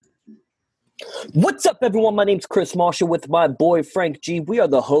What's up, everyone? My name's Chris Marshall with my boy Frank G. We are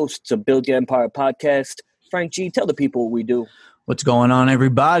the hosts of Build Your Empire podcast. Frank G, tell the people what we do. What's going on,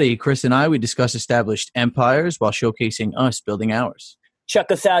 everybody? Chris and I, we discuss established empires while showcasing us building ours.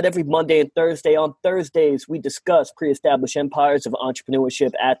 Check us out every Monday and Thursday. On Thursdays, we discuss pre-established empires of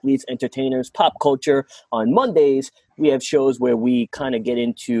entrepreneurship, athletes, entertainers, pop culture. On Mondays, we have shows where we kind of get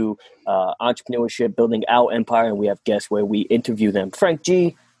into entrepreneurship, building our empire, and we have guests where we interview them. Frank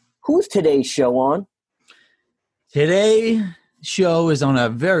G, who's today's show on? Today's show is on a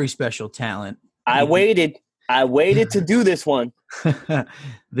very special talent. I waited to do this one. The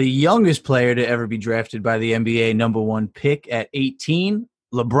youngest player to ever be drafted by the NBA #1 pick at 18,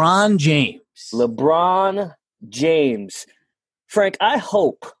 LeBron James. LeBron James. Frank, I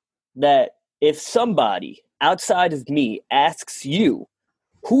hope that if somebody outside of me asks you,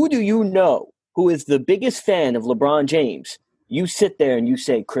 who do you know who is the biggest fan of LeBron James, you sit there and you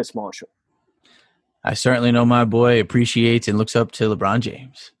say Chris Marshall. I certainly know my boy appreciates and looks up to LeBron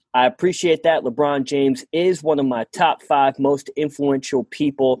James. I appreciate that. LeBron James is one of my top 5 most influential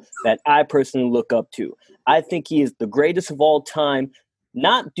people that I personally look up to. I think he is the greatest of all time,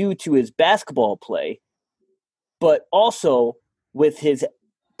 not due to his basketball play, but also with his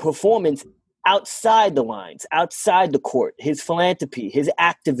performance outside the lines, outside the court, his philanthropy, his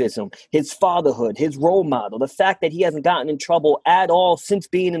activism, his fatherhood, his role model, the fact that he hasn't gotten in trouble at all since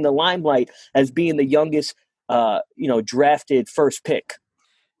being in the limelight as being the youngest, drafted first pick.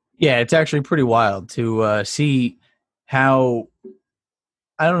 Yeah, it's actually pretty wild to see how,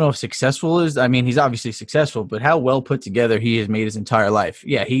 I don't know if successful is. I mean, he's obviously successful, but how well put together he has made his entire life.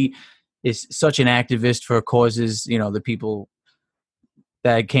 Yeah, he is such an activist for causes, the people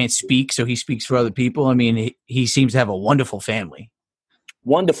that can't speak, so he speaks for other people. I mean, he seems to have a wonderful family.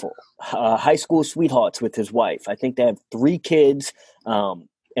 Wonderful. High school sweethearts with his wife. I think they have 3 kids,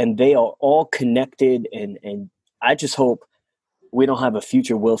 and they are all connected, and I just hope we don't have a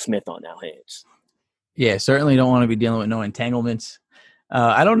future Will Smith on our hands. Yeah, certainly don't want to be dealing with no entanglements.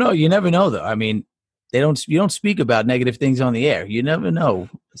 I don't know. You never know, though. I mean, you don't speak about negative things on the air. You never know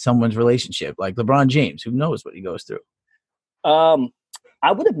someone's relationship. Like LeBron James, who knows what he goes through?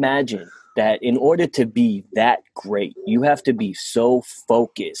 I would imagine that in order to be that great, you have to be so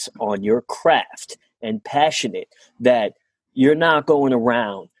focused on your craft and passionate that you're not going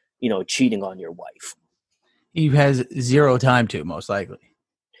around, cheating on your wife. He has zero time to, most likely.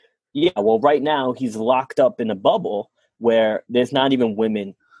 Yeah, well, right now he's locked up in a bubble where there's not even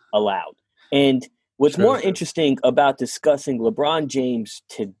women allowed. And what's more interesting about discussing LeBron James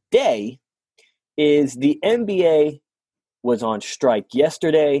today is the NBA was on strike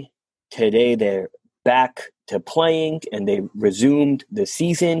yesterday. Today they're back to playing and they resumed the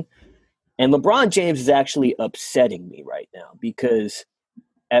season. And LeBron James is actually upsetting me right now because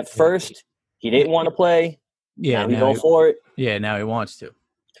at first he didn't want to play. Yeah, now he go for it. Yeah, now he wants to.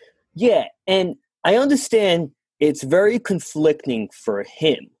 Yeah, and I understand it's very conflicting for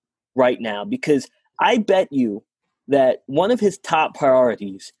him right now because I bet you that one of his top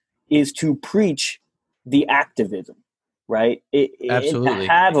priorities is to preach the activism, right? Absolutely. And to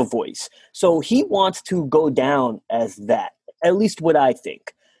have a voice. So he wants to go down as that, at least what I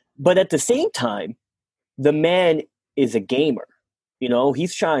think. But at the same time, the man is a gamer.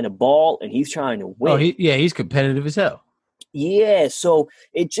 He's trying to ball and he's trying to win. Oh, he's competitive as hell. Yeah, so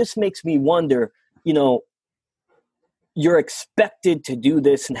it just makes me wonder, you're expected to do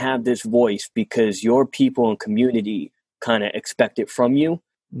this and have this voice because your people and community kind of expect it from you.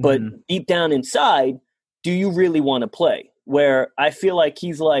 But deep down inside, do you really want to play? Where I feel like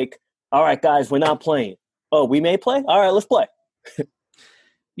he's like, all right, guys, we're not playing. Oh, we may play? All right, let's play.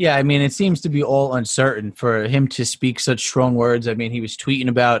 Yeah, I mean, it seems to be all uncertain for him to speak such strong words. I mean, he was tweeting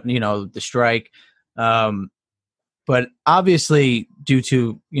about, the strike. But obviously, due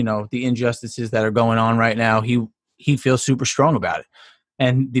to, the injustices that are going on right now, he feels super strong about it.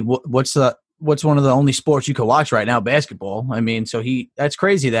 And what's one of the only sports you can watch right now? Basketball. I mean, so that's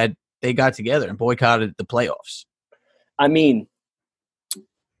crazy that they got together and boycotted the playoffs. I mean,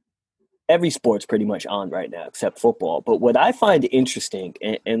 every sport's pretty much on right now except football. But what I find interesting,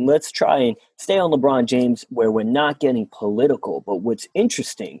 and let's try and stay on LeBron James where we're not getting political, but what's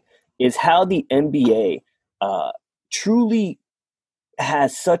interesting is how the NBA truly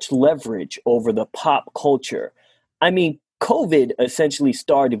has such leverage over the pop culture. I mean, COVID essentially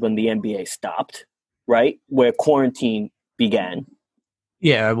started when the NBA stopped, right? Where quarantine began.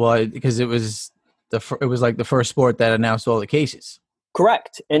 Yeah, well, because it was like the first sport that announced all the cases.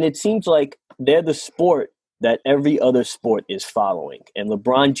 Correct. And it seems like they're the sport that every other sport is following. And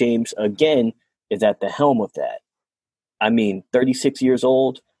LeBron James, again, is at the helm of that. I mean, 36 years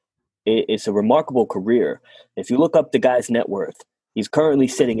old, it's a remarkable career. If you look up the guy's net worth, he's currently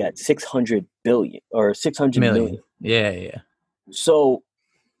sitting at 600 billion or 600 million. Yeah. So,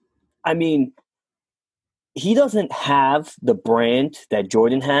 I mean, he doesn't have the brand that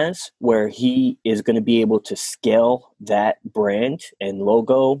Jordan has, where he is going to be able to scale that brand and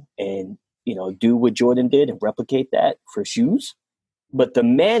logo and, do what Jordan did and replicate that for shoes. But the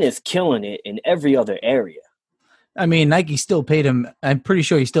man is killing it in every other area. I mean, Nike still paid him. I'm pretty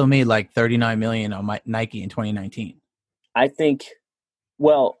sure he still made like $39 million on Nike in 2019. I think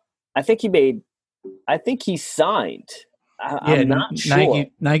he signed. I'm not sure.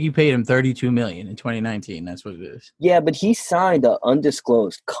 Nike paid him $32 million in 2019. That's what it is. Yeah, but he signed an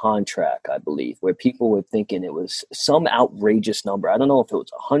undisclosed contract, I believe, where people were thinking it was some outrageous number. I don't know if it was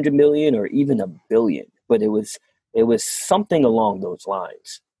 100 million or even $1 billion, but it was something along those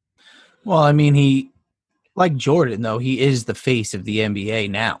lines. Well, I mean, he, like Jordan, though, he is the face of the NBA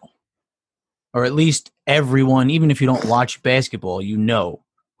now. Or at least everyone, even if you don't watch basketball, you know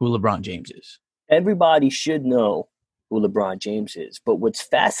who LeBron James is. Everybody should know who LeBron James is. But what's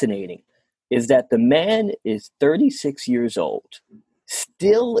fascinating is that the man is 36 years old,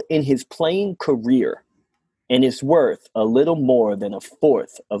 still in his playing career, and is worth a little more than a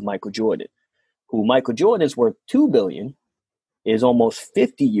fourth of Michael Jordan, who Michael Jordan is worth $2 billion, is almost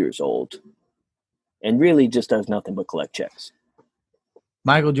 50 years old, and really just does nothing but collect checks.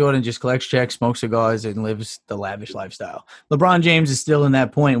 Michael Jordan just collects checks, smokes cigars, and lives the lavish lifestyle. LeBron James is still in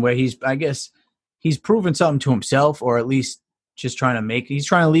that point where he's proven something to himself, or at least just he's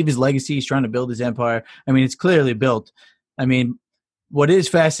trying to leave his legacy. He's trying to build his empire. I mean, it's clearly built. I mean, what is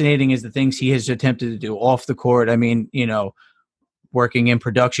fascinating is the things he has attempted to do off the court. I mean, working in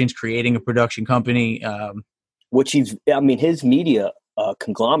productions, creating a production company. His media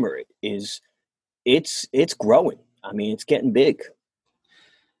conglomerate it's growing. I mean, it's getting big.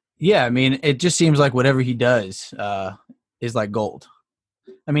 Yeah, I mean, it just seems like whatever he does is like gold.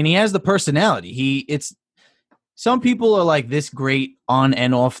 I mean, he has the personality. Some people are like this great on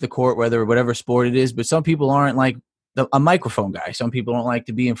and off the court, whatever sport it is, but some people aren't like a microphone guy. Some people don't like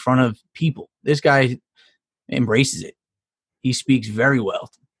to be in front of people. This guy embraces it. He speaks very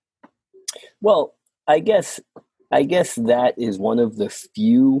well. Well, I guess that is one of the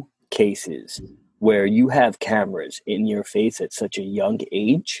few cases where you have cameras in your face at such a young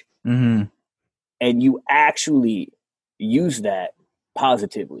age, mm-hmm. and you actually use that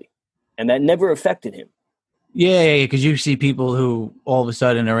positively, and that never affected him. Yeah, because you see people who all of a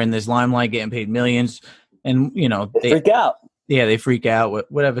sudden are in this limelight getting paid millions, and they freak out. Yeah, they freak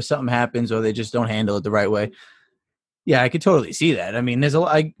out. Whatever, something happens, or they just don't handle it the right way. Yeah, I could totally see that. I mean,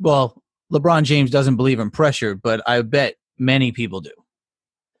 LeBron James doesn't believe in pressure, but I bet many people do.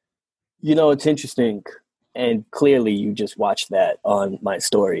 It's interesting, and clearly you just watched that on my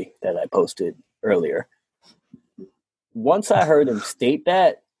story that I posted earlier. Once I heard him state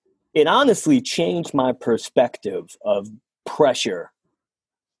that, it honestly changed my perspective of pressure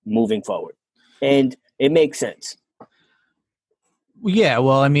moving forward. And it makes sense. Yeah,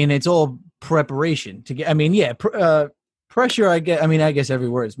 well, I mean, it's all preparation to get. I mean, yeah, pressure. I guess every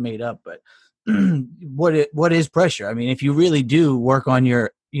word is made up, but what is pressure? I mean, if you really do work on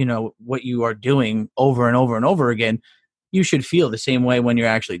your, what you are doing over and over and over again, you should feel the same way when you're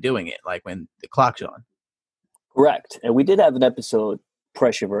actually doing it, like when the clock's on. Correct. And we did have an episode,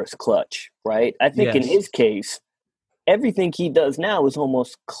 pressure versus clutch, right? I think In his case, everything he does now is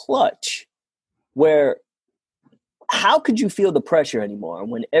almost clutch, where how could you feel the pressure anymore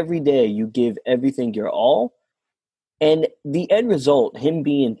when every day you give everything your all? And the end result, him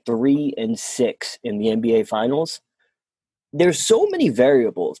being 3-6 in the NBA Finals, there's so many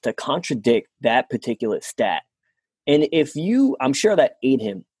variables to contradict that particular stat. And I'm sure that ate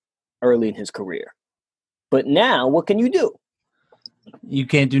him early in his career. But now, what can you do? You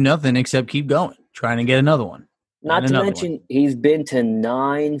can't do nothing except keep going, trying to get another one. Not to mention, he's been to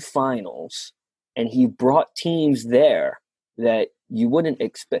 9 finals, and he brought teams there that you wouldn't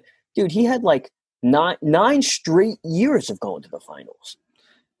expect. Dude, he had like nine straight years of going to the finals.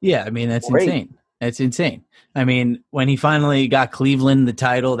 Yeah, I mean, that's insane. That's insane. I mean, when he finally got Cleveland the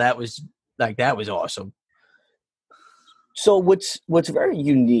title, that was awesome. So what's very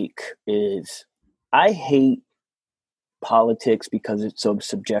unique is I hate politics because it's so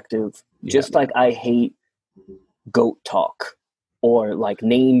subjective. Yeah. Just like I hate GOAT talk or like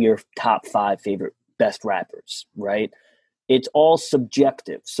name your top 5 favorite best rappers, right? It's all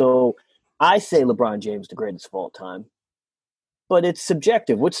subjective. So I say LeBron James the greatest of all time, but it's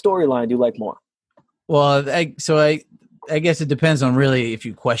subjective. What storyline do you like more? Well, I guess it depends on really if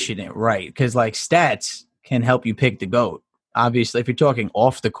you question it right, because like stats can help you pick the GOAT, obviously, if you're talking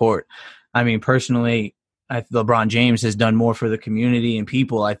off the court, I mean, personally, LeBron James has done more for the community and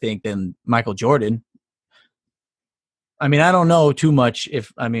people, I think, than Michael Jordan. I mean, I don't know too much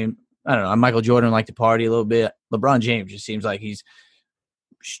I don't know. Michael Jordan liked to party a little bit. LeBron James just seems like he's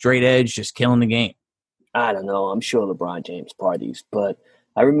straight edge, just killing the game. I don't know. I'm sure LeBron James parties, but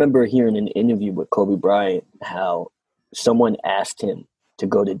I remember hearing an interview with Kobe Bryant how someone asked him to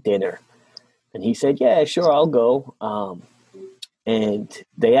go to dinner, and he said, "Yeah, sure, I'll go." And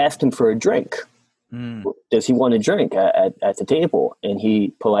they asked him for a drink. Does he want a drink at the table? And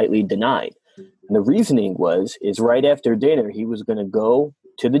he politely denied. And the reasoning is right after dinner, he was going to go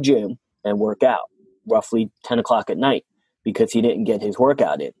to the gym and work out roughly 10 o'clock at night because he didn't get his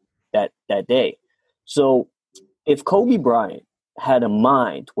workout in that day. So if Kobe Bryant had a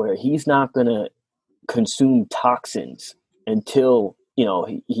mind where he's not going to consume toxins until,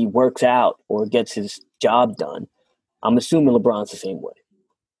 he works out or gets his job done, I'm assuming LeBron's the same way.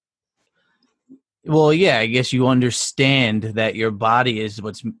 Well, yeah, I guess you understand that your body is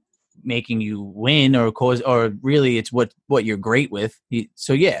what's making you win or really it's what you're great with.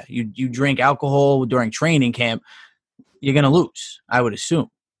 So yeah, you drink alcohol during training camp, you're going to lose, I would assume.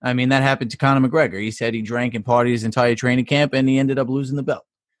 I mean, that happened to Conor McGregor. He said he drank and partied his entire training camp and he ended up losing the belt.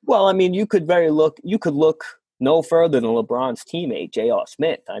 Well, I mean, you could look no further than LeBron's teammate, J.R.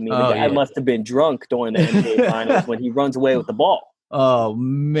 Smith. I mean, the guy must have been drunk during the NBA Finals when he runs away with the ball. Oh,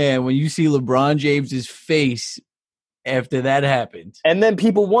 man, when you see LeBron James's face after that happened. And then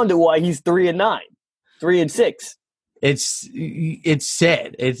people wonder why he's 3-9, 3-6. It's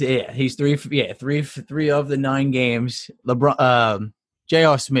sad. He's three of the 9 games. LeBron,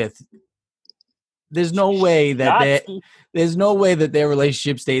 J.R. Smith. There's no way that their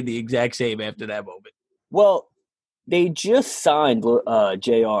relationship stayed the exact same after that moment. Well, they just signed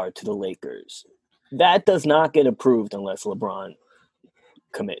JR to the Lakers. That does not get approved unless LeBron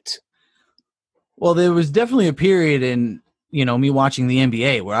commits. Well, there was definitely a period in, me watching the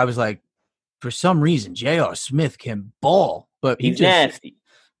NBA where I was like, for some reason, J.R. Smith can ball, but he's nasty.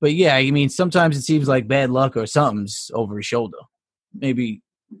 But yeah, I mean, sometimes it seems like bad luck or something's over his shoulder. Maybe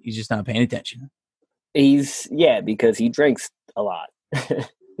he's just not paying attention. Because he drinks a lot.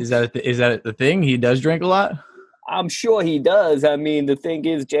 Is that the thing? He does drink a lot? I'm sure he does. I mean, the thing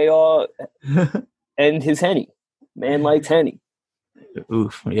is, JR and his Henny. Man likes Henny.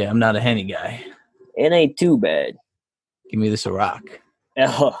 Oof. Yeah, I'm not a Henny guy. It ain't too bad. Give me the Ciroc.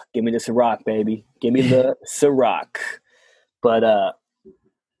 Oh, give me the Ciroc, baby. Give me the Ciroc. But,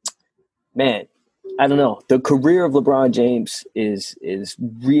 man, I don't know. The career of LeBron James is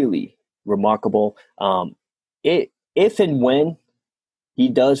really remarkable. If and when he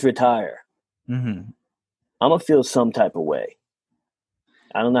does retire, I'm going to feel some type of way.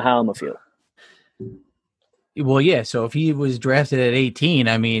 I don't know how I'm going to feel. Well, yeah, so if he was drafted at 18,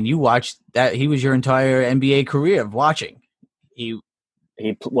 I mean, you watched that. He was your entire NBA career of watching. He's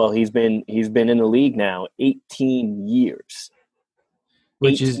been in the league now 18 years.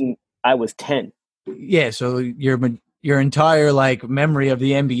 I was 10. Yeah, so your entire memory of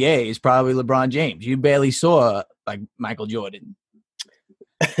the NBA is probably LeBron James. You barely saw Michael Jordan.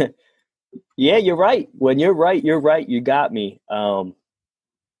 Yeah, you're right. When you're right, you're right. You got me.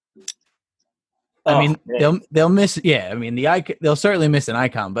 I mean, they'll miss. Yeah, I mean they'll certainly miss an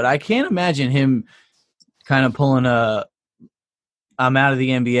icon, but I can't imagine him kind of pulling I'm out of the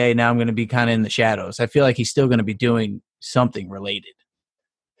NBA now. I'm going to be kind of in the shadows. I feel like he's still going to be doing something related.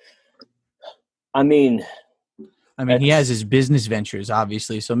 I mean, he has his business ventures,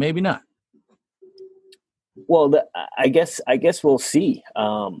 obviously, so maybe not. Well, I guess we'll see.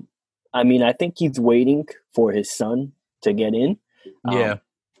 I think he's waiting for his son to get in. Yeah.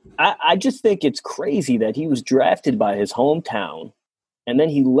 I just think it's crazy that he was drafted by his hometown and then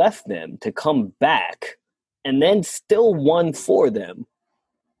he left them to come back and then still won for them.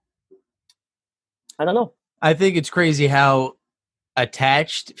 I don't know. I think it's crazy how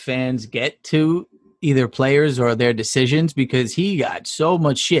attached fans get to either players or their decisions because he got so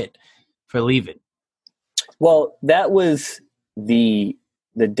much shit for leaving. Well, that was the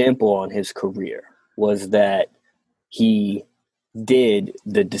dimple on his career was that he did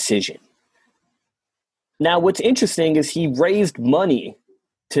the decision. Now, what's interesting is he raised money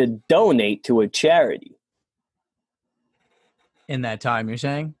to donate to a charity. In that time, you're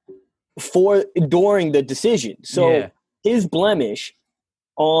saying? During the decision. So his blemish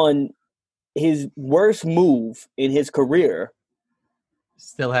on his worst move in his career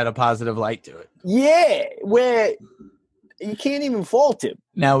still had a positive light to it. Yeah, where you can't even fault him.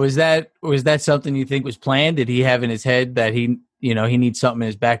 Now, was that something you think was planned? Did he have in his head that he needs something in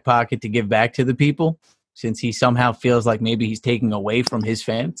his back pocket to give back to the people? since he somehow feels like maybe he's taking away from his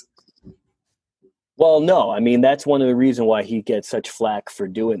fans? Well, no. I mean, that's one of the reasons why he gets such flack for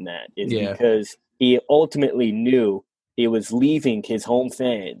doing that is because he ultimately knew he was leaving his home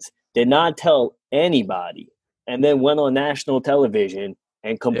fans, did not tell anybody, and then went on national television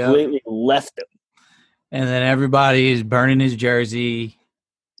and completely left them. And then everybody is burning his jersey,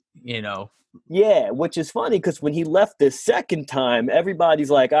 Yeah, which is funny because when he left the second time, everybody's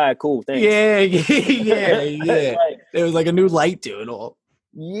like, all right, cool, thanks. Yeah. Like, there was like a new light to it all.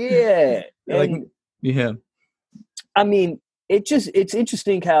 Yeah. I mean, it's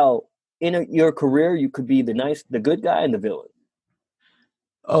interesting how in your career you could be the good guy and the villain.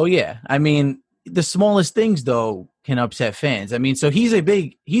 Oh, yeah. I mean, the smallest things, though, can upset fans. I mean, so he's a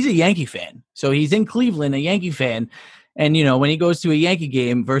Yankee fan. So he's in Cleveland, a Yankee fan. And, when he goes to a Yankee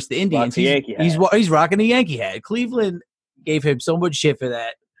game versus the Indians, he's rocking a Yankee hat. Cleveland gave him so much shit for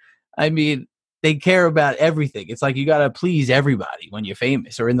that. I mean, they care about everything. It's like you got to please everybody when you're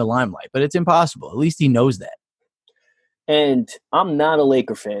famous or in the limelight. But it's impossible. At least he knows that. And I'm not a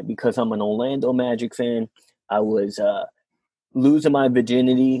Laker fan because I'm an Orlando Magic fan. I was losing my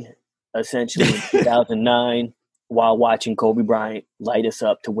virginity essentially in 2009 while watching Kobe Bryant light us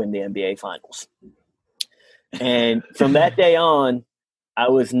up to win the NBA Finals. And from that day on, I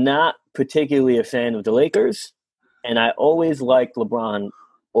was not particularly a fan of the Lakers, and I always liked LeBron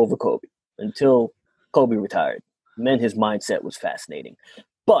over Kobe until Kobe retired. And then his mindset was fascinating.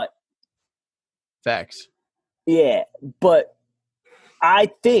 But facts. Yeah, but I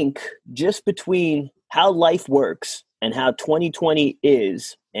think just between how life works and how 2020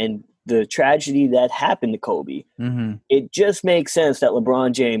 is and the tragedy that happened to Kobe, it just makes sense that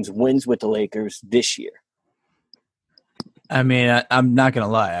LeBron James wins with the Lakers this year. I mean, I'm not gonna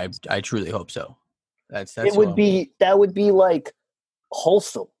lie. I truly hope so. That would be like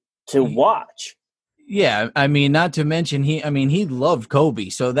wholesome to watch. Yeah, I mean, not to mention he loved Kobe,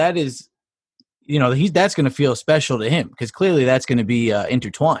 so that is, that's going to feel special to him because clearly that's going to be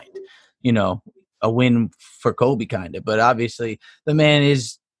intertwined. A win for Kobe kind of, but obviously the man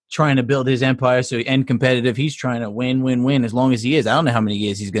is trying to build his empire and competitive. He's trying to win as long as he is. I don't know how many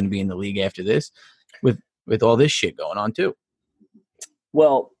years he's going to be in the league after this, with all this shit going on too.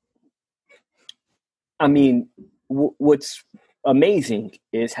 Well, I mean, what's amazing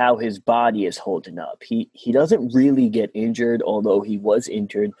is how his body is holding up. He doesn't really get injured, although he was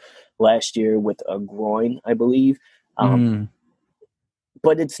injured last year with a groin, I believe.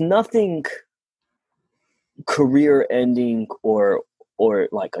 But it's nothing career-ending or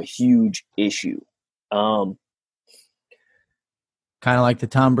like a huge issue. Kind of like the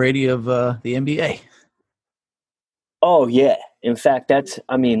Tom Brady of the NBA. Oh yeah. In fact, that's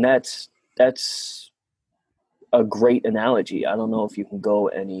a great analogy. I don't know if you can go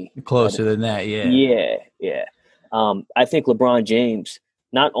any closer than that. Yeah. I think LeBron James,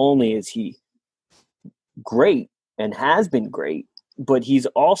 not only is he great and has been great, but he's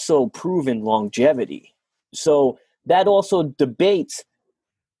also proven longevity. So that also debates,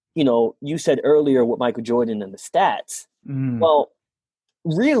 you said earlier with Michael Jordan and the stats. Well,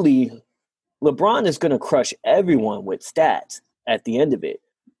 really, LeBron is going to crush everyone with stats at the end of it.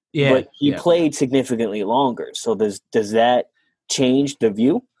 Yeah, but he played significantly longer. So does that change the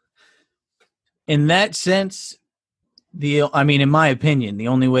view? In that sense, in my opinion, the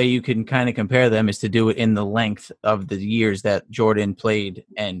only way you can kind of compare them is to do it in the length of the years that Jordan played.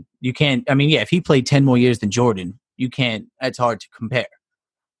 And you can't, if he played 10 more years than Jordan, you can't, that's hard to compare,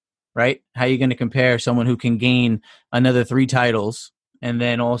 right? How are you going to compare someone who can gain another 3 titles and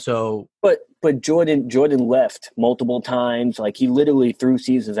then also... But Jordan left multiple times. Like, he literally threw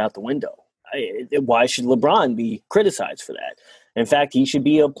seasons out the window. Why should LeBron be criticized for that? In fact, he should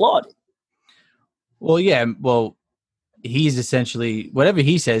be applauded. Well, yeah. Well, he's essentially, whatever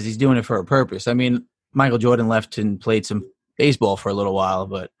he says, he's doing it for a purpose. I mean, Michael Jordan left and played some baseball for a little while,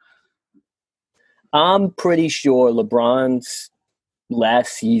 but... I'm pretty sure LeBron's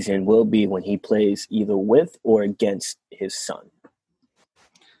last season will be when he plays either with or against his son.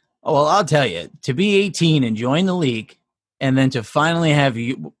 Oh, well, I'll tell you, to be 18 and join the league, and then to finally have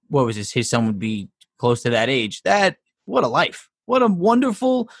his son would be close to that age. What a life. What a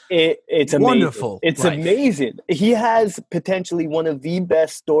wonderful, it's amazing. Wonderful. It's life. Amazing. He has potentially one of the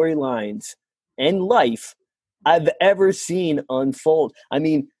best storylines in life I've ever seen unfold. I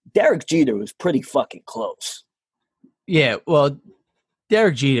mean, Derek Jeter was pretty fucking close. Yeah, well,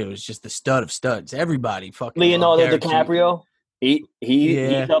 Derek Jeter was just the stud of studs. Everybody fucking Leonardo DiCaprio.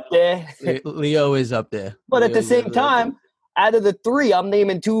 He's up there. Leo is up there. But at the same time, out of the 3, I'm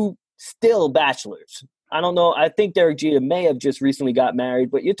naming 2 still bachelors. I don't know. I think Derek Jeter may have just recently got married,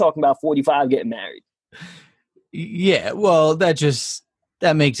 but you're talking about 45 getting married. Yeah, well, that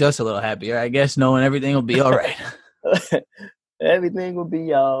makes us a little happier, I guess, knowing everything will be all right. Everything will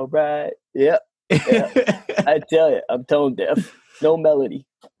be all right. Yep. Yeah. I tell you, I'm tone deaf. No melody.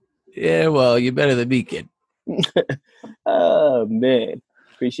 Yeah, well, you better than me, kid. Oh man,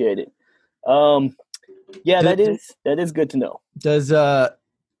 appreciate it. Yeah, D- that is good to know.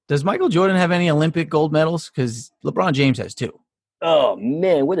 does Michael Jordan have any Olympic gold medals? Because LeBron James has two. Oh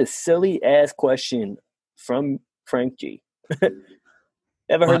man, what a silly ass question from Frank G.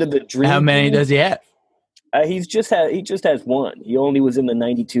 Ever heard Well, of the how Dream many Team? does he have? He just has one. He only was in the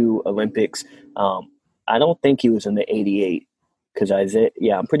 '92 Olympics. I don't think he was in the '88 because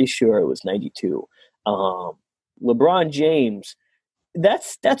I'm pretty sure it was '92. LeBron James.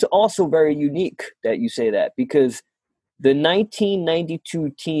 That's also very unique that you say that because the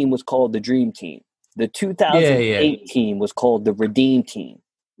 1992 team was called the Dream Team. The Yeah, yeah. 2008 team was called the Redeem Team.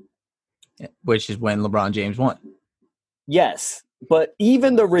 Which is when LeBron James won. Yes, but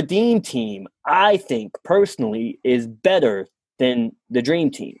even the Redeem Team, I think personally, is better than the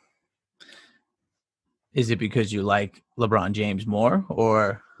Dream Team. Is it because you like LeBron James more,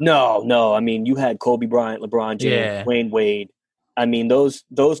 or No. I mean, you had Kobe Bryant, LeBron James, yeah? Wayne Wade. I mean, those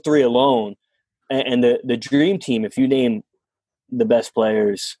three alone, and the Dream Team. If you name the best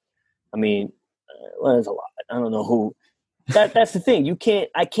players, I mean, well, there's a lot. I don't know who. That's the thing.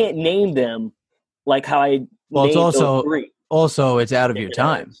 I can't name them like how I Well, it's named those three. also it's out of your Different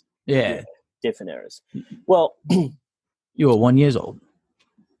time. eras. Yeah, Different eras. Well, you were 1 year old.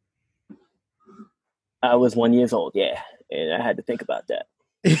 I was 1 year old. Yeah, and I had to think about that.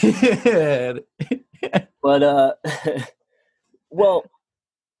 But well,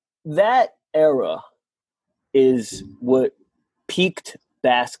 that era is what peaked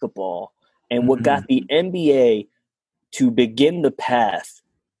basketball and what got the NBA to begin the path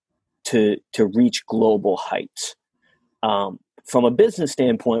to reach global heights. From a business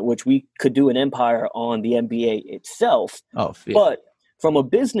standpoint, which we could do an empire on the NBA itself, but from a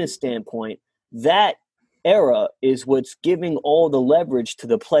business standpoint, that era is what's giving all the leverage to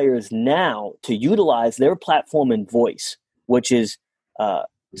the players now to utilize their platform and voice, which is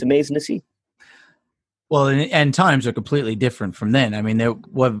it's amazing to see. Well, and times are completely different from then. I mean,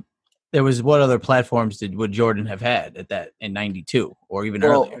 what other platforms would Jordan have had at that in '92 or even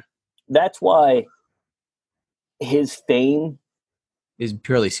earlier? That's why his fame is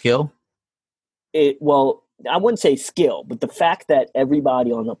purely skill. I wouldn't say skill, but the fact that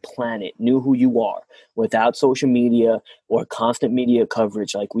everybody on the planet knew who you are without social media or constant media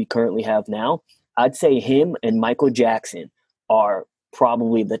coverage like we currently have now, I'd say him and Michael Jackson are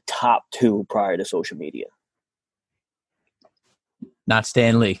probably the top two prior to social media. Not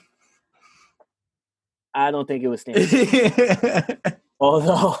Stan Lee. I don't think it was Stan Lee.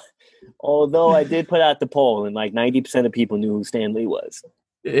 Although I did put out the poll and like 90% of people knew who Stan Lee was.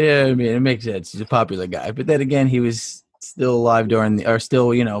 Yeah, I mean, it makes sense. He's a popular guy. But then again, he was still alive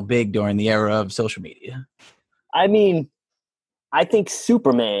big during the era of social media. I mean, I think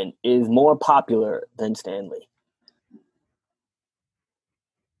Superman is more popular than Stan Lee.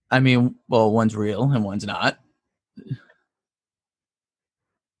 I mean, well, one's real and one's not.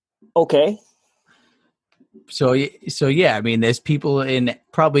 Okay. So yeah, I mean, there's people in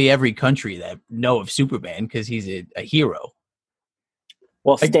probably every country that know of Superman because he's a hero.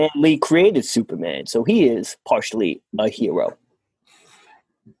 Well, Stan Lee created Superman, so he is partially a hero.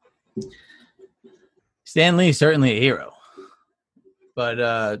 Stan Lee is certainly a hero.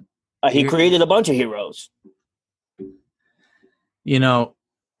 But he created a bunch of heroes. You know,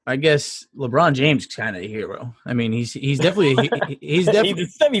 I guess LeBron James is kind of a hero. I mean, he's definitely he's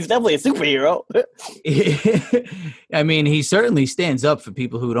definitely a superhero. I mean, he certainly stands up for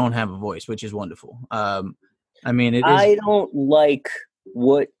people who don't have a voice, which is wonderful. I mean, I don't like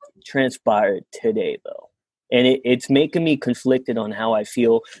what transpired today, though, and it's making me conflicted on how I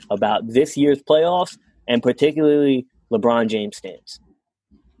feel about this year's playoffs and particularly LeBron James' stance.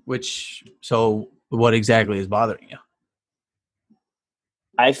 So what exactly is bothering you?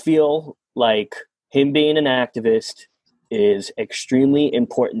 I feel like him being an activist is extremely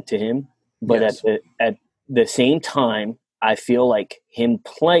important to him, but yes. at the same time, I feel like him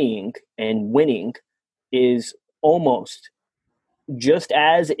playing and winning is almost just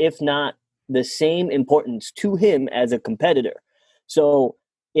as, if not the same importance to him as a competitor. So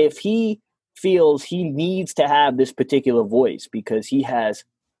if he feels he needs to have this particular voice because he has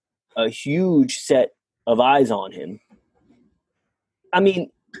a huge set of eyes on him, I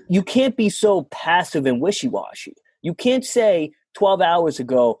mean, you can't be so passive and wishy-washy. You can't say 12 hours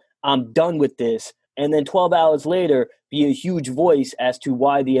ago, I'm done with this, and then 12 hours later be a huge voice as to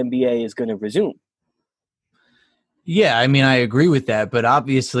why the NBA is going to resume. Yeah, I mean, I agree with that, but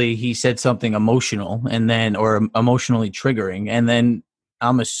obviously he said something emotional or emotionally triggering. And then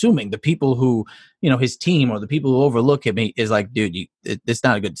I'm assuming the people who, his team or the people who overlook him is like, dude, it's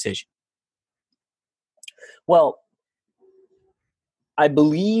not a good decision. Well, I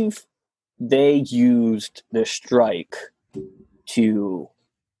believe they used the strike to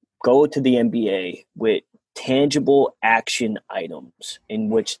go to the NBA with tangible action items in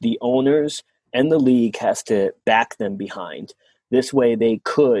which the owners and the league has to back them behind. This way they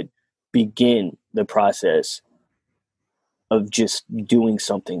could begin the process of just doing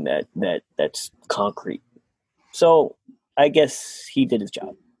something that's concrete. So I guess he did his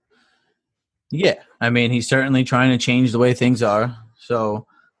job. Yeah, I mean, he's certainly trying to change the way things are. So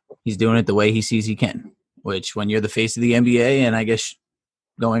he's doing it the way he sees he can, which when you're the face of the NBA and I guess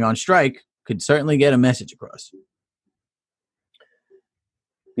going on strike could certainly get a message across.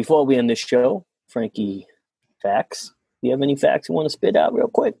 Before we end this show, Frankie, facts. Do you have any facts you want to spit out real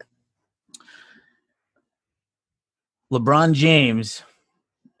quick? LeBron James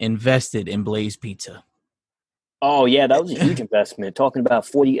invested in Blaze Pizza. Oh yeah, that was a huge investment. Talking about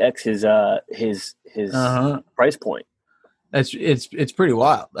 40x his price point. It's pretty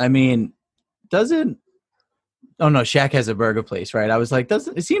wild. I mean, oh no, Shaq has a burger place, right? I was like,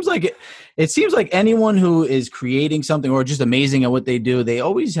 it seems like anyone who is creating something or just amazing at what they do, they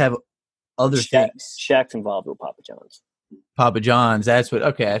always have other things. Shaq's involved with Papa John's. Papa John's, that's what.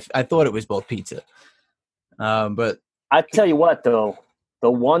 Okay, I thought it was both pizza, but I tell you what, though,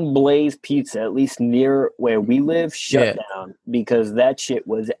 the one Blaze Pizza, at least near where we live, shut down because that shit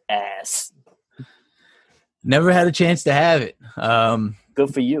was ass. Never had a chance to have it.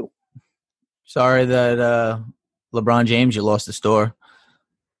 Good for you. Sorry that LeBron James, you lost a store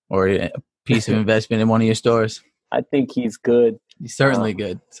or a piece of investment in one of your stores. I think he's good. He's certainly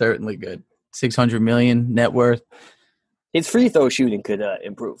good. Certainly good. $600 million net worth. His free throw shooting could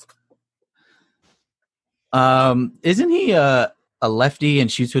improve. Isn't he a lefty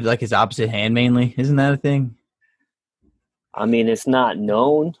and shoots with like his opposite hand mainly? Isn't that a thing? I mean, it's not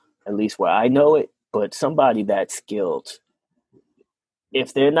known, at least where I know it, but somebody that skilled,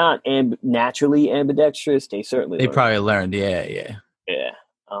 if they're not naturally ambidextrous, they probably learned. Yeah.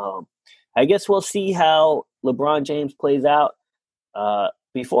 I guess we'll see how LeBron James plays out.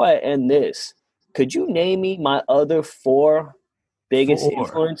 Before I end this, could you name me my other four biggest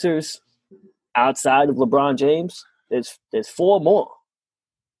influencers outside of LeBron James? There's four more.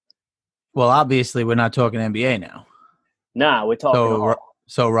 Well, obviously, we're not talking NBA now. Nah, we're talking.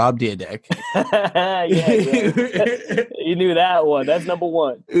 So Rob Dyrdek. Yeah. You knew that one. That's number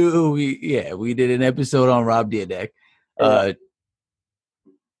one. We did an episode on Rob Dyrdek.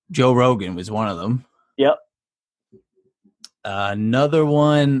 Joe Rogan was one of them. Yep. Another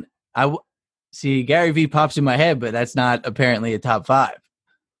one. See, Gary Vee pops in my head, but that's not apparently a top 5.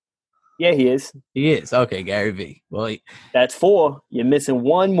 Yeah, he is. He is. Okay, Gary Vee. Well, that's 4. You're missing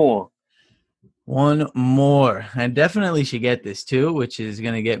one more. One more. I definitely should get this too, which is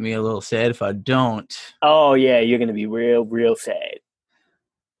going to get me a little sad if I don't. Oh, yeah, you're going to be real, real sad.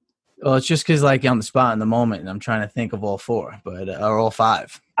 Well, it's just because, like, on the spot in the moment, and I'm trying to think of all 4, or all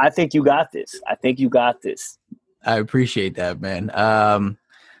 5. I think you got this. I appreciate that, man.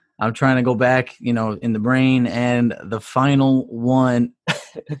 I'm trying to go back, in the brain, and the final one,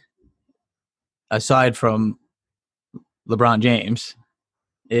 aside from LeBron James,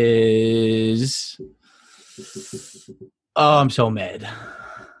 is I'm so mad.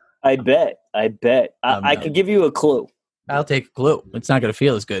 I bet. I could give you a clue. I'll take a clue. It's not going to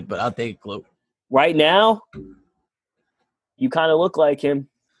feel as good, but I'll take a clue. Right now, you kind of look like him.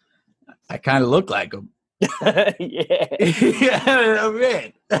 I kind of look like him. Yeah. Oh,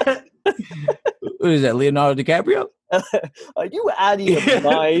 man. What is that, Leonardo DiCaprio? Are you out of your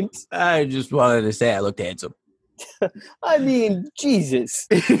mind? I just wanted to say I looked handsome. I mean, Jesus.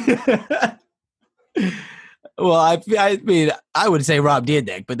 Well, I mean, I would say Rob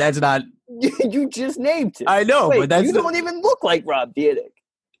Dyrdek, but that's not. You just named him. I know, but that's. You don't even look like Rob Dyrdek.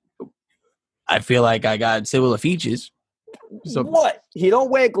 I feel like I got similar features. So, what? He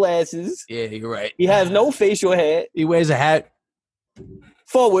don't wear glasses. Yeah, you're right. He has no facial hair. He wears a hat.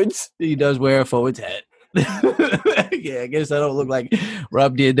 Forwards. He does wear a forwards hat. Yeah, I guess I don't look like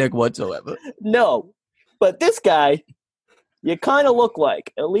Rob Dyrdek whatsoever. No. But this guy, you kind of look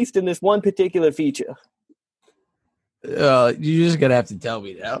like, at least in this one particular feature. You're just going to have to tell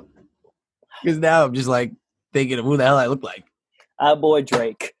me now. Because now I'm just like thinking of who the hell I look like. Our boy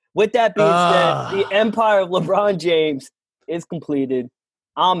Drake. With that being said, the empire of LeBron James is completed.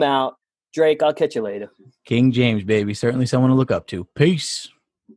 I'm out. Drake, I'll catch you later. King James, baby. Certainly someone to look up to. Peace.